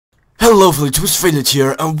Hello Felix Failed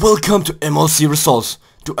here and welcome to MLC results.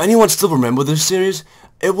 Do anyone still remember this series?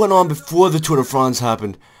 It went on before the Tour de France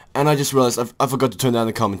happened and I just realized I forgot to turn down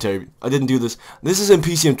the commentary. I didn't do this. This is in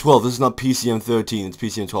PCM 12, this is not PCM 13, it's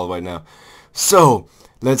PCM 12 right now. So,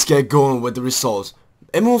 let's get going with the results.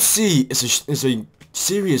 MLC is a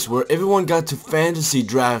series where everyone got to fantasy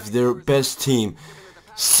draft their best team.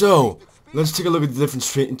 So, let's take a look at the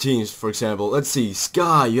different teams, for example. Let's see.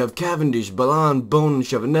 Sky, you have Cavendish, Balan, Bone,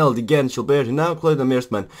 Chavanel, Degan, Gilbert, and now Claude and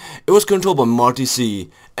Meersman. It was controlled by Marty C,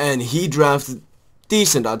 and he drafted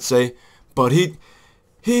decent, I'd say, but he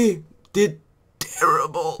did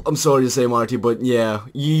terrible. I'm sorry to say, Marty, but yeah,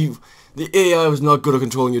 the AI was not good at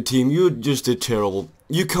controlling your team. You just did terrible.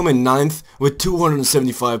 You come in 9th with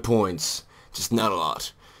 275 points. Just not a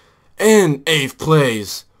lot. In 8th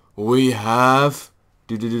place, we have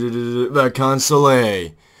the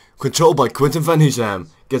Console, controlled by Kwinten van Hisham,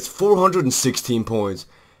 gets 416 points.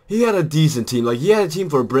 He had a decent team, like he had a team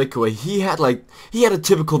for a breakaway. He had a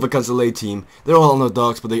typical Vacansele team. They're all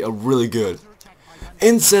underdogs, but they are really good.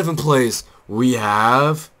 In 7th place, we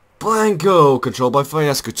have Blanco, controlled by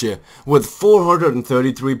Fias with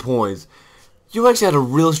 433 points. You actually had a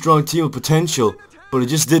real strong team with potential, but it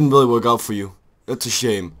just didn't really work out for you. That's a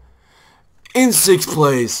shame. In 6th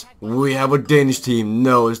place, we have a Danish team.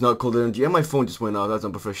 No, it's not called Energy. And my phone just went out. That's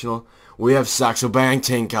unprofessional. We have Saxobank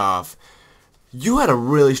Tinkoff. You had a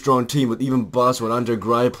really strong team with even Boswell, Andre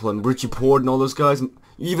Greipel, and Richie Port and all those guys. You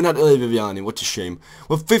even had Elie Viviani. What a shame.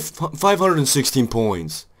 With 516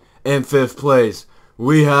 points. In 5th place,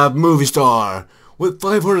 we have Movistar with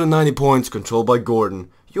 590 points, controlled by Gordon.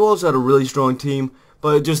 You also had a really strong team,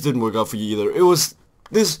 but it just didn't work out for you either.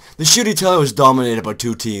 The shooty tally was dominated by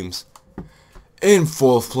 2 teams. In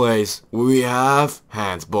 4th place, we have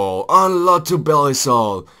Handball on Lotto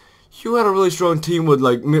Belisol. You had a really strong team with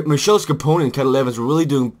like Michel Scapone and Cat Evans were really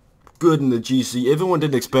doing good in the GC. Everyone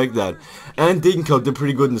didn't expect that. And Degenkolb did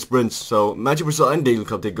pretty good in the sprints. So Magic Brazil and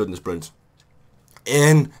Degenkolb did good in the sprints.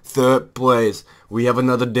 In 3rd place, we have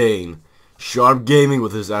another Dane. Zharp Gaming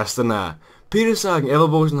with his Astana. Peter Sagan,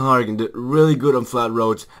 Everbox and Hagen did really good on flat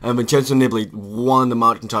roads, and Vincenzo Nibali won the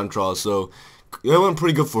mountain time trial, so that went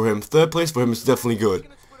pretty good for him. 3rd place for him is definitely good.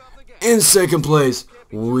 In 2nd place,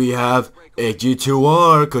 we have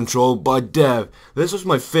XG2R, controlled by Dev. This was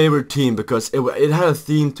my favorite team because it had a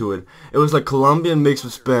theme to it. It was like Colombian mixed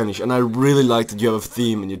with Spanish, and I really liked that you have a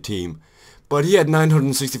theme in your team. But he had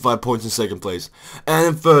 965 points in 2nd place. And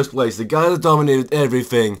in 1st place, the guy that dominated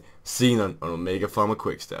everything, Xenon on Omega Pharma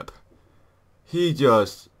Quickstep. He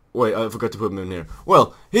just... Wait, I forgot to put him in here.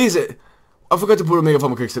 Well, I forgot to put Omega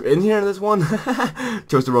Pharma Quickstep in here in this one.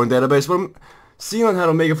 Chose the wrong database. But Xenon had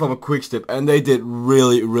Omega Pharma Quickstep, and they did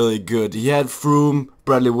really, really good. He had Froome,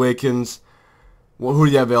 Bradley Wiggins, who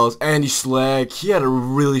did he have else? Andy Schleck. He had a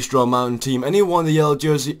really strong mountain team, and he won the yellow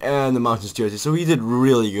jersey and the mountains jersey, so he did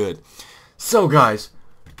really good. So guys,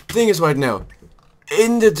 thing is right now,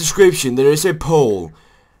 in the description there is a poll.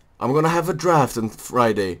 I'm gonna have a draft on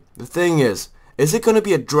Friday. The thing is it gonna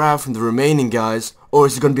be a draft from the remaining guys, or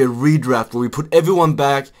is it gonna be a redraft where we put everyone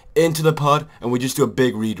back into the pot and we just do a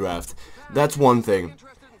big redraft? That's one thing.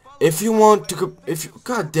 If you want to,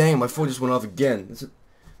 god dang, my phone just went off again. It's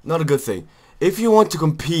not a good thing. If you want to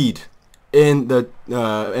compete in the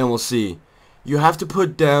MLC, you have to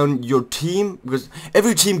put down your team, because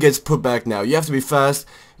every team gets put back now. You have to be fast.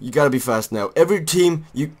 You gotta be fast now. Every team,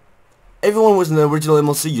 everyone was in the original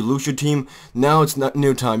MLC, you lose your team. Now it's not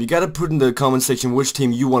new time. You gotta put in the comment section which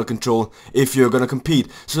team you want to control if you're gonna compete.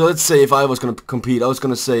 So let's say if I was gonna compete, I was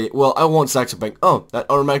gonna say, well, I want Saxobank. Oh, that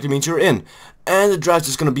automatically means you're in. And the draft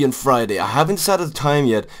is gonna be on Friday. I haven't decided the time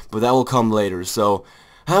yet, but that will come later. So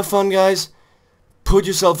have fun, guys. Put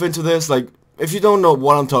yourself into this. Like, if you don't know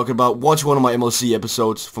what I'm talking about, watch one of my MLC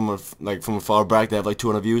episodes from a far back. They have like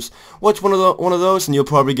 200 views. Watch one of those, and you'll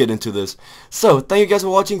probably get into this. So thank you guys for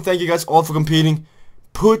watching. Thank you guys all for competing.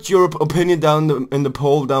 Put your opinion down in the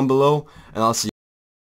poll down below, and I'll see you.